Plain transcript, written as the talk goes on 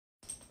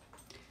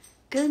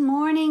Good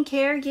morning,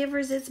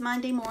 caregivers. It's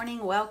Monday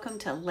morning. Welcome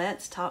to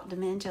Let's Talk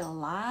Dementia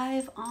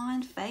live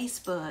on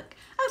Facebook.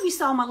 I hope you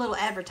saw my little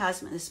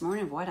advertisement this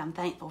morning of what I'm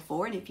thankful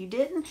for. And if you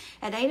didn't,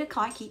 at 8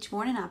 o'clock each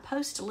morning, I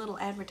post a little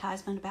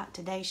advertisement about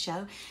today's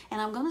show.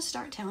 And I'm going to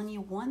start telling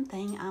you one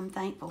thing I'm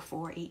thankful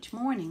for each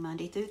morning,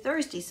 Monday through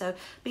Thursday. So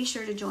be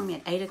sure to join me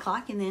at 8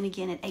 o'clock and then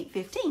again at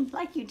 8:15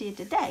 like you did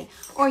today.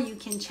 Or you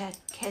can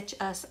catch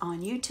us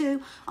on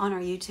YouTube, on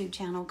our YouTube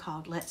channel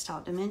called Let's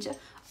Talk Dementia.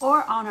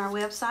 Or on our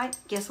website,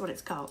 guess what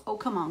it's called? Oh,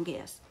 come on,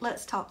 guess.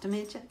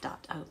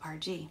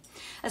 letstalkdementia.org.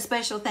 A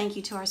special thank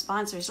you to our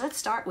sponsors. Let's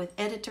start with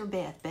editor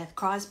Beth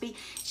Crosby.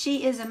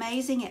 She is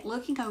amazing at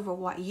looking over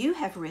what you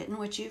have written,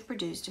 what you've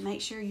produced, to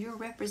make sure you're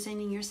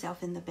representing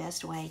yourself in the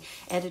best way.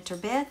 Editor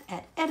Beth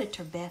at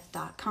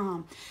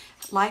editorbeth.com.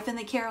 Life in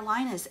the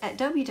Carolinas at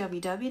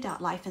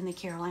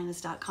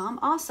www.lifeinthecarolinas.com.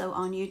 Also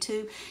on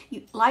YouTube.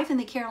 Life in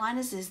the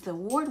Carolinas is the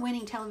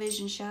award-winning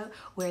television show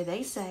where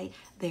they say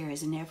there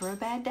is never a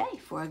bad day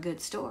for a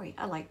good story.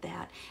 I like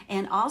that.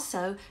 And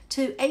also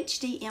to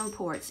HD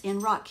Imports in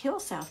Rock Hill,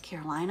 South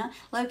Carolina,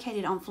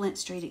 located on Flint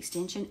Street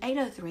Extension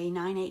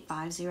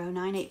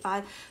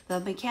 803-985-0985,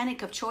 the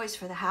mechanic of choice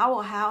for the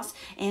Howell House,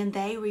 and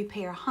they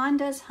repair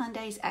Hondas,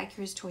 Hyundais,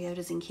 Acuras,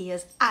 Toyotas, and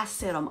Kias. I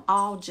said them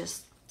all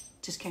just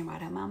came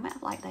right out of my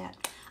mouth like that.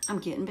 I'm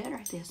getting better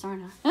at this,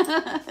 aren't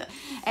I?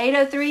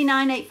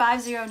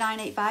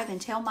 803-985-0985,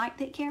 and tell Mike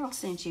that Carol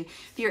sent you.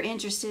 If you're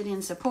interested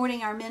in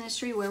supporting our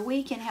ministry where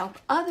we can help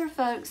other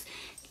folks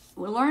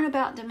learn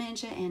about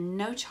dementia and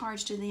no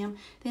charge to them,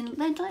 then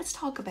let's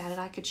talk about it.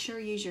 I could sure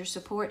use your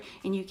support,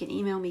 and you can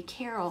email me,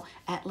 Carol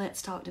at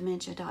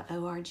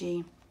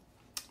letstalkdementia.org.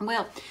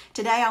 Well,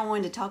 today I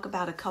wanted to talk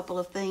about a couple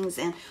of things,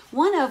 and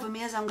one of them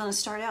is I'm going to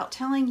start out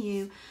telling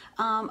you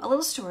a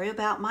little story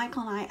about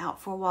Michael and I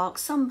out for a walk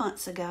some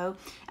months ago,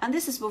 and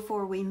this is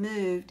before we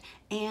moved,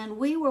 and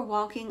we were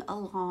walking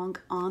along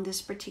on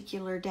this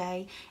particular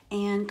day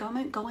and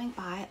going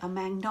by a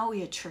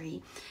magnolia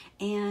tree.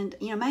 And,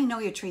 you know,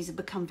 magnolia trees have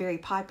become very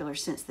popular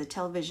since the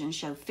television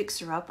show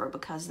Fixer Upper,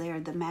 because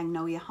they're the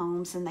magnolia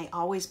homes and they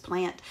always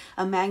plant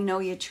a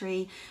magnolia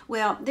tree.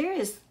 Well,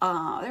 there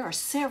are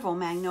several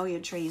magnolia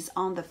trees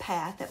on the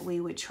path that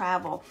we would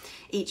travel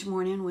each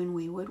morning when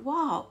we would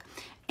walk.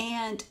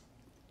 And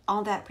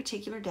on that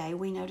particular day,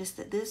 we noticed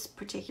that this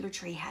particular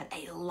tree had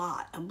a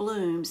lot of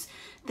blooms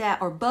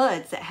or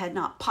buds that had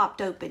not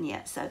popped open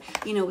yet. So,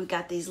 you know, we've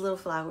got these little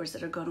flowers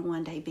that are going to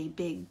one day be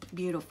big,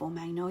 beautiful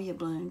magnolia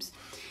blooms.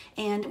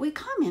 And we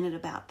commented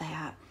about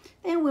that.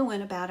 Then we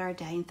went about our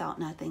day and thought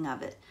nothing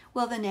of it.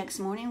 Well, the next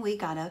morning we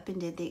got up and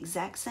did the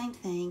exact same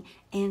thing,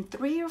 and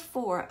 3 or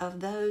 4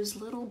 of those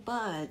little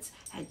buds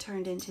had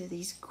turned into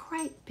these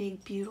great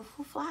big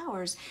beautiful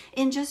flowers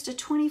in just a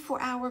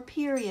 24-hour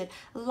period.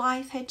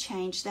 Life had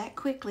changed that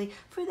quickly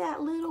for that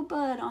little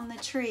bud on the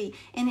tree,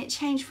 and it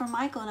changed for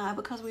Michael and I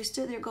because we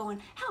stood there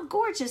going, how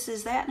gorgeous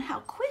is that, and how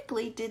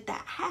quickly did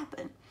that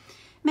happen?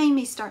 Made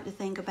me start to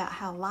think about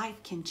how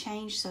life can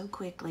change so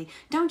quickly.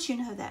 Don't you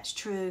know that's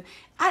true?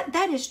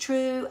 That is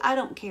true. I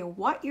don't care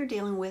what you're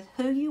dealing with,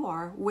 who you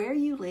are, where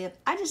you live.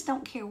 I just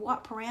don't care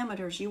what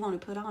parameters you want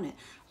to put on it.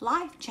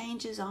 Life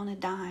changes on a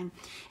dime.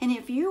 And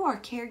if you are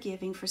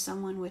caregiving for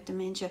someone with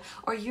dementia,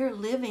 or you're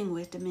living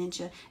with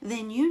dementia,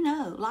 then you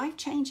know life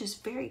changes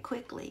very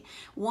quickly.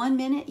 One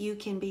minute you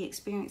can be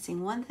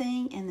experiencing one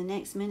thing, and the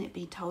next minute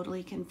be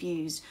totally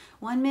confused.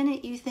 One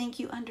minute you think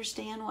you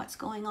understand what's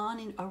going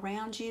on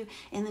around you,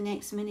 and the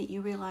next minute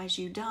you realize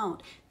you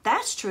don't.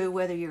 That's true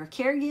whether you're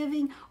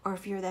caregiving or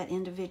if you're that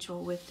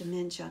individual with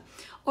dementia.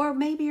 Or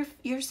maybe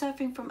you're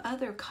suffering from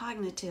other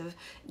cognitive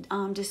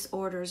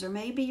disorders, or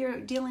maybe you're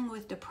dealing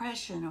with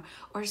depression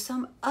or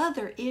some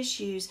other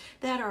issues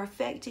that are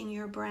affecting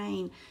your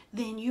brain.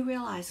 Then you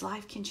realize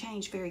life can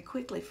change very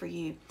quickly for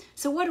you.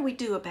 So what do we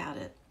do about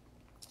it?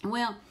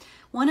 Well,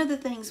 one of the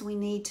things we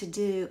need to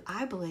do,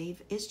 I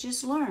believe, is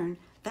just learn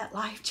that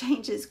life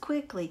changes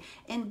quickly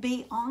and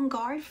be on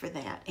guard for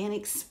that and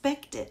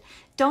expect it.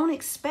 Don't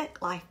expect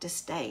life to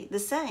stay the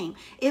same.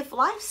 If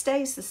life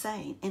stays the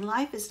same and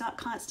life is not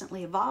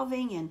constantly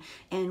evolving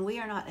and we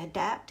are not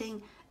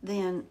adapting,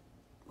 then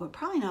we're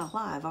probably not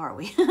alive, are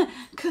we?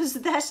 Because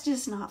that's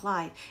just not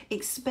life.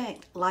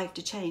 Expect life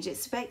to change.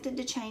 Expect it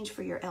to change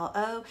for your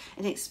LO,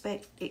 and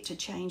expect it to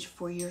change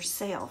for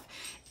yourself.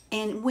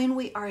 And when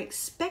we are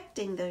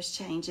expecting those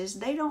changes,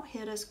 they don't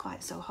hit us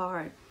quite so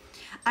hard.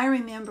 I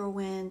remember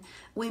when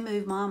we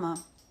moved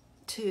Mama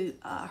to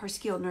her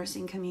skilled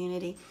nursing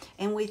community,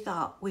 and we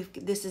thought,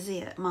 this is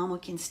it. Mama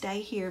can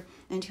stay here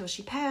until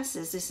she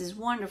passes. This is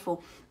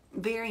wonderful.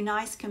 Very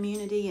nice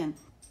community and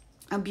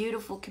a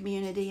beautiful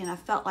community, and I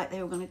felt like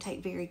they were going to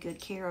take very good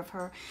care of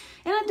her.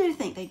 And I do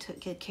think they took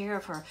good care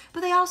of her.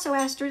 But they also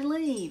asked her to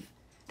leave.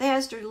 They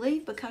asked her to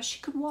leave because she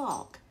could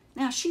walk.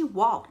 Now, she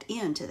walked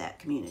into that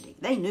community.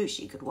 They knew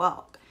she could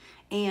walk.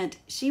 And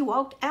she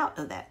walked out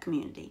of that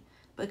community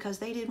because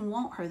they didn't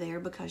want her there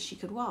because she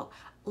could walk.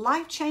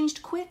 Life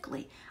changed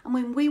quickly. I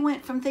mean, we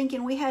went from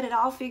thinking we had it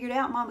all figured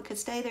out, Mama could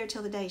stay there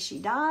till the day she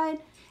died,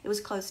 it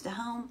was close to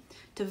home,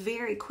 to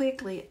very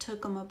quickly, it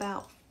took them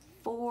about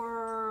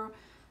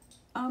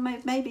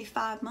maybe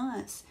 5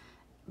 months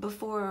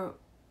before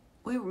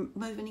we were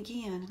moving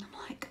again. And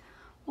I'm like,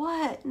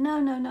 what?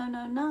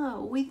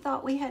 No. We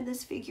thought we had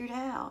this figured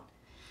out.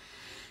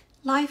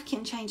 Life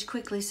can change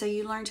quickly, so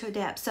you learn to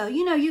adapt. So,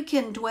 you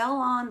can dwell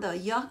on the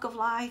yuck of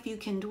life. You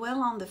can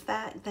dwell on the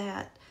fact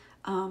that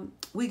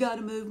we got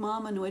to move,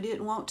 Mama, and we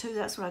didn't want to.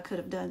 That's what I could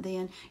have done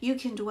then. You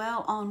can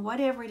dwell on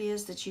whatever it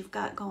is that you've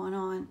got going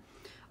on,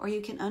 or you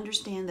can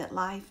understand that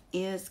life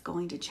is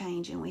going to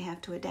change and we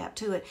have to adapt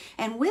to it.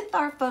 And with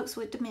our folks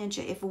with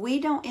dementia, if we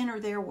don't enter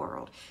their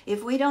world,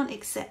 if we don't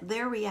accept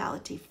their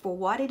reality for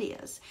what it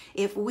is,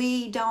 if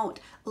we don't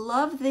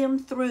love them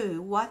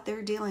through what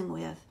they're dealing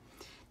with,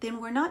 then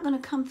we're not going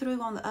to come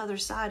through on the other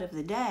side of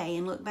the day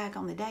and look back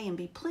on the day and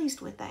be pleased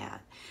with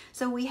that.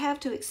 So we have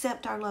to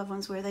accept our loved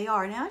ones where they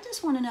are. Now, I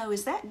just want to know,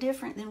 is that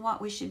different than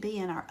what we should be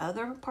in our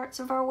other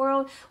parts of our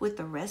world with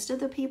the rest of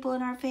the people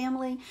in our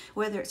family,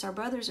 whether it's our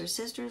brothers or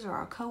sisters or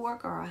our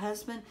coworker or our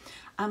husband?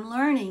 I'm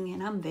learning,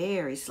 and I'm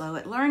very slow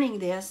at learning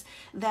this,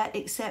 that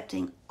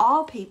accepting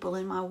all people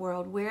in my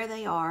world where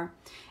they are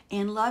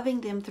and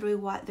loving them through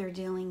what they're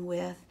dealing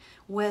with,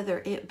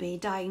 whether it be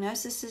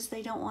diagnoses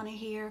they don't want to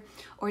hear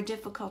or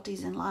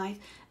difficulties in life,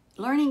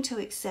 learning to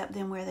accept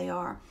them where they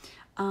are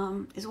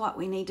is what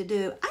we need to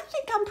do. I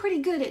think I'm pretty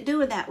good at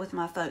doing that with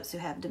my folks who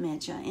have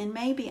dementia, and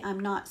maybe I'm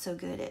not so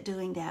good at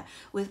doing that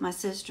with my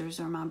sisters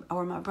or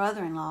my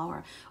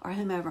brother-in-law or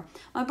whomever.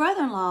 My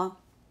brother-in-law,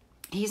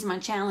 he's my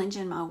challenge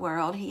in my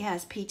world. He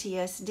has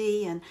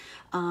PTSD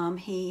and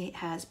he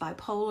has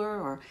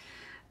bipolar, or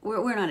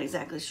we're not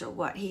exactly sure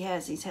what he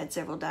has. He's had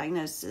several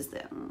diagnoses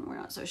that we're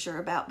not so sure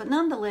about. But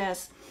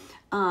nonetheless,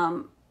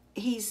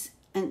 he's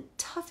a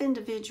tough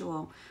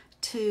individual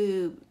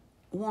to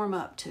warm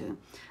up to.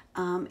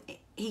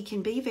 He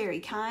can be very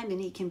kind and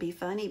he can be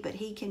funny, but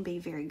he can be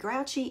very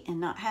grouchy and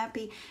not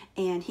happy.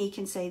 And he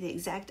can say the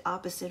exact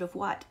opposite of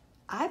what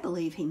I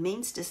believe he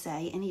means to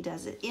say, and he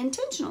does it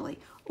intentionally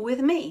with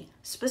me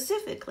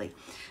specifically.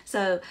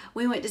 So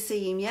we went to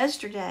see him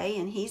yesterday,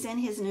 and he's in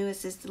his new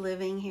assisted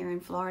living here in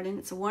Florida, and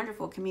it's a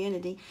wonderful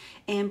community,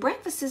 and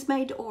breakfast is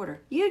made to order.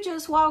 You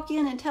just walk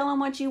in and tell them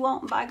what you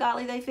want, and by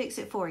golly, they fix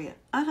it for you.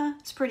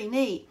 It's pretty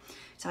neat.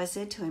 So I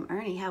said to him,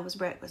 Ernie, how was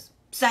breakfast?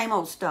 Same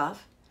old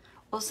stuff.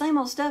 Well, same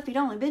old stuff. He'd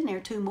only been there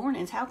 2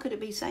 mornings. How could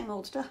it be same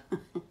old stuff?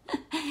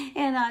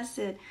 And I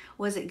said,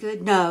 was it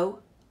good? No.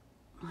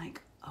 I'm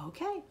like,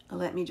 okay,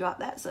 let me drop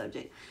that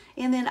subject.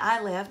 And then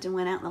I left and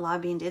went out in the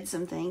lobby and did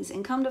some things,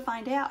 and come to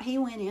find out, he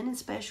went in and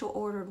special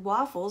ordered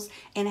waffles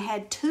and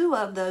had 2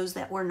 of those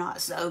that were not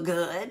so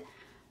good.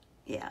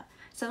 Yeah.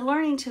 So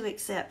learning to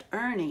accept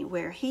Ernie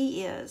where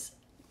he is,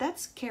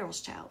 that's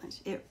Carol's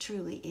challenge. It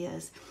truly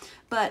is.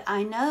 But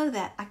I know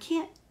that I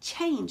can't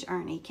change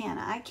Ernie, can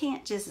I? I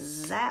can't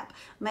just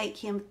make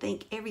him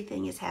think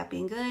everything is happy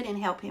and good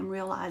and help him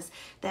realize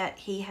that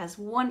he has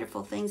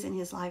wonderful things in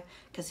his life,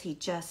 because he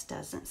just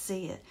doesn't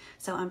see it.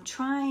 So I'm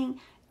trying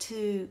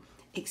to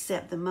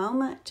accept the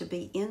moment, to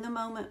be in the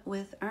moment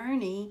with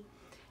Ernie.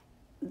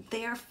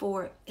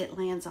 Therefore, it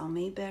lands on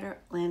me better,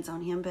 lands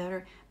on him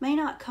better. May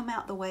not come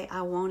out the way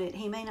I want it.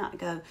 He may not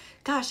go,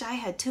 gosh, I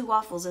had 2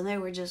 waffles and they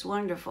were just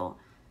wonderful.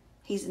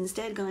 He's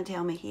instead going to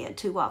tell me he had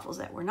 2 waffles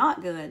that were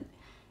not good.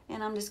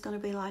 And I'm just going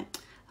to be like,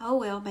 oh,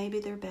 well, maybe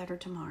they're better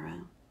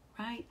tomorrow,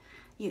 right?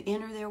 You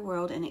enter their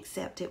world and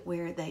accept it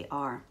where they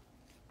are.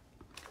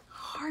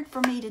 Hard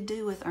for me to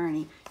do with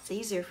Ernie. It's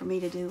easier for me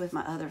to do with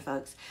my other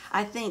folks.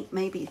 I think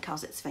maybe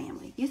because it's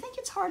family. You think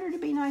it's harder to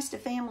be nice to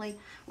family?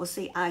 Well,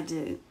 see, I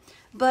do.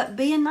 But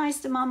being nice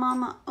to my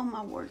mama, oh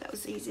my word, that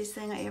was the easiest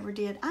thing I ever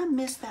did. I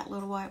miss that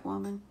little white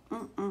woman.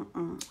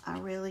 I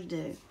really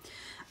do.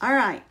 All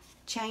right,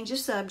 change the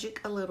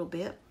subject a little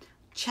bit.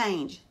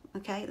 Change.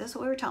 Okay, that's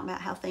what we were talking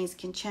about, how things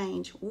can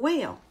change.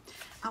 Well,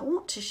 I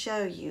want to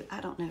show you, I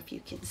don't know if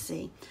you can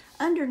see,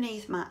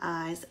 underneath my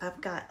eyes,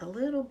 I've got a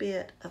little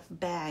bit of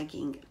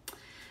bagging.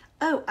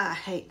 Oh, I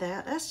hate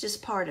that. That's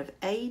just part of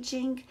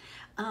aging.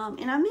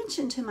 And I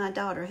mentioned to my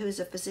daughter, who is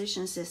a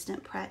physician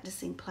assistant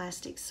practicing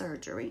plastic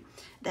surgery,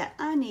 that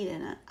I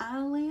needed an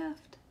eye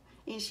lift.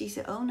 And she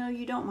said, oh, no,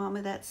 you don't,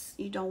 Mama.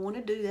 You don't want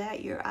to do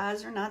that. Your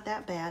eyes are not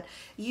that bad.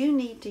 You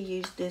need to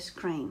use this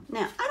cream.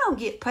 Now, I don't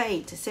get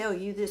paid to sell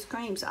you this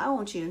cream, so I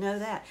want you to know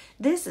that.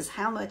 This is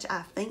how much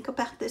I think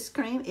about this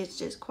cream. It's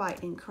just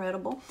quite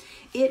incredible.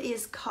 It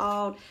is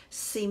called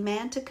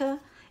Semantica,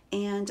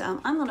 and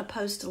I'm going to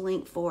post a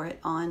link for it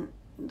on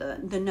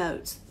the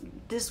notes.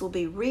 This will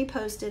be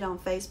reposted on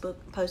Facebook,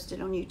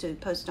 posted on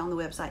YouTube, posted on the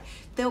website.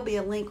 There'll be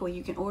a link where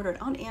you can order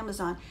it on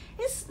Amazon.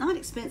 It's not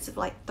expensive,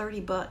 like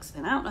 $30,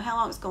 and I don't know how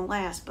long it's going to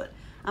last, but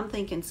I'm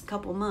thinking it's a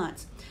couple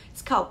months.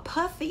 It's called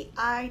Puffy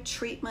Eye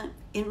Treatment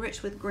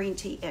Enriched with Green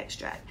Tea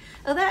Extract.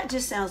 Now that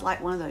just sounds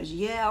like one of those,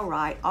 yeah,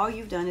 right, all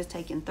you've done is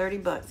taken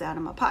 $30 out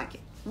of my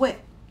pocket. Well,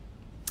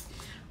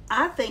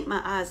 I think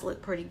my eyes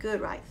look pretty good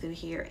right through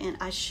here, and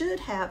I should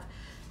have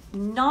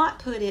not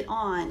put it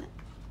on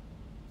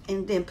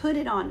and then put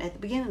it on at the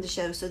beginning of the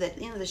show so that at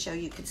the end of the show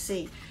you could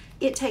see.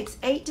 It takes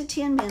 8 to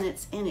 10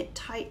 minutes and it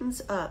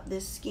tightens up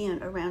this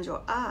skin around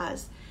your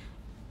eyes,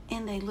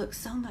 And they look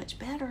so much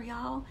better,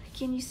 y'all.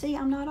 Can you see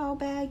I'm not all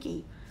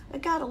baggy? I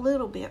got a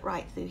little bit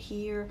right through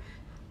here,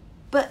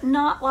 but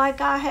not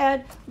like I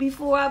had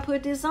before I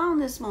put this on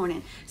this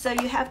morning. So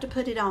you have to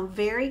put it on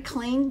very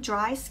clean,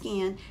 dry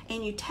skin,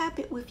 and you tap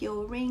it with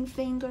your ring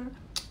finger.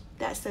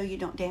 That's so you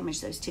don't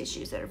damage those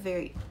tissues that are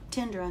very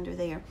tender under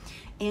there.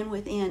 And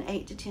within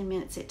 8 to 10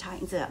 minutes, it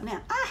tightens up.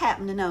 Now, I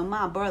happen to know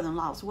my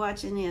brother-in-law's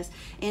watching this,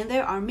 and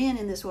there are men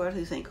in this world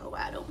who think, oh,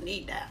 I don't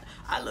need that.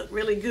 I look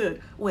really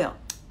good. Well,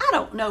 I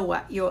don't know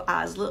what your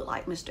eyes look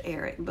like, Mr.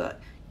 Eric,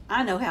 but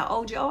I know how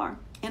old you are.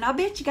 And I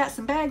bet you got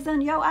some bags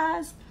under your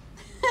eyes.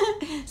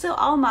 So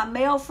all my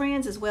male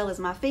friends, as well as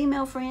my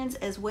female friends,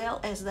 as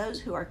well as those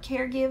who are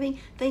caregiving,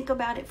 think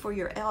about it for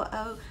your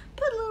LO.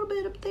 Put a little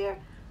bit up there.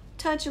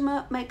 Touch them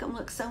up, make them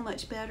look so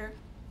much better.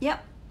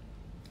 Yep,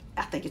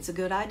 I think it's a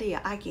good idea.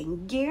 I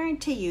can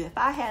guarantee you, if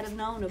I had have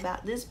known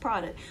about this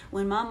product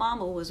when my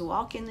mama was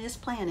walking this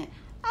planet,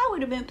 I would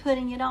have been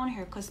putting it on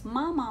her, because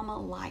my mama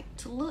liked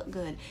to look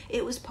good.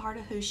 It was part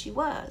of who she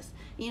was.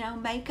 You know,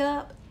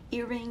 makeup,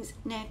 earrings,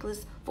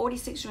 necklace,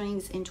 46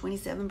 rings, and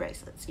 27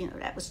 bracelets. You know,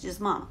 that was just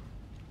mama.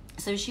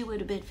 So she would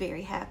have been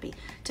very happy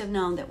to have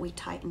known that we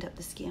tightened up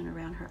the skin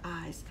around her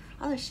eyes.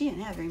 Although she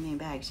didn't have very many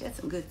bags. She had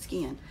some good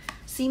skin.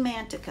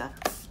 Semantica.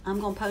 I'm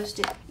going to post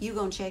it. You're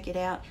going to check it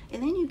out.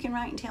 And then you can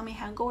write and tell me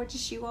how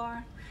gorgeous you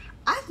are.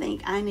 I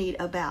think I need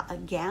about a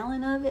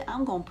gallon of it.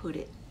 I'm going to put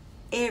it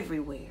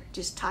everywhere.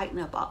 Just tighten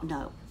up all.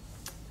 No,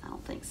 I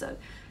don't think so.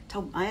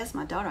 I asked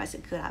my daughter, I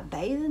said, could I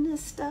bathe in this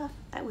stuff?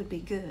 That would be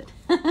good.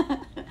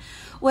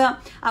 Well,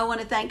 I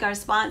want to thank our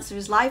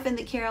sponsors, Life in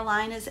the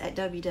Carolinas at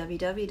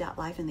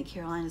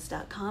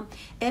www.lifeinthecarolinas.com,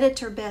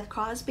 editor Beth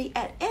Crosby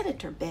at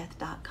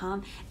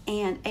editorbeth.com,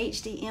 and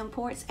HD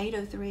Imports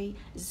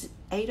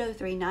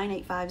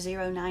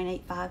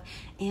 803-985-0985.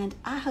 And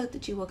I hope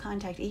that you will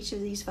contact each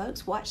of these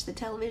folks. Watch the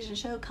television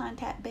show,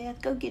 Contact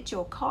Beth. Go get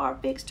your car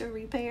fixed or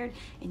repaired,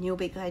 and you'll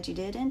be glad you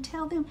did. And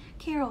tell them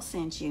Carol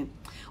sent you.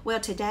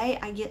 Well, today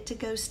I get to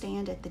go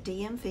stand at the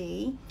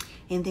DMV,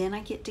 and then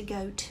I get to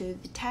go to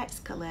the tax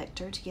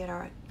collector to get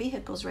our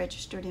vehicles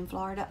registered in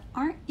Florida.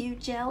 Aren't you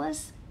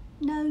jealous?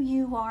 No,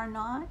 you are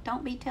not.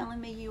 Don't be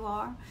telling me you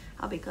are.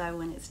 I'll be glad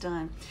when it's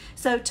done.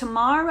 So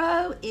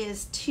tomorrow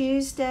is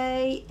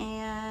Tuesday,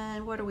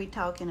 and what are we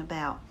talking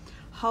about?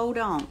 Hold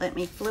on. Let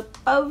me flip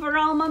over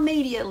on my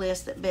media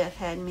list that Beth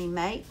had me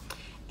make.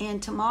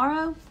 And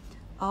tomorrow,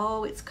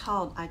 oh, it's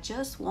called I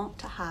Just Want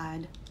to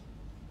Hide.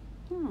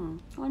 I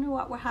wonder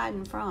what we're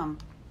hiding from.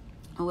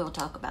 We'll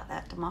talk about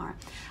that tomorrow.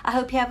 I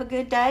hope you have a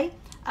good day.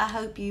 I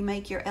hope you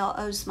make your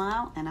LO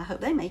smile, and I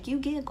hope they make you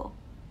giggle.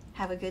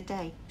 Have a good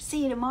day.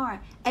 See you tomorrow,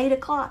 8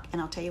 o'clock,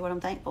 and I'll tell you what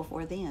I'm thankful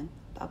for then.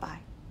 Bye-bye.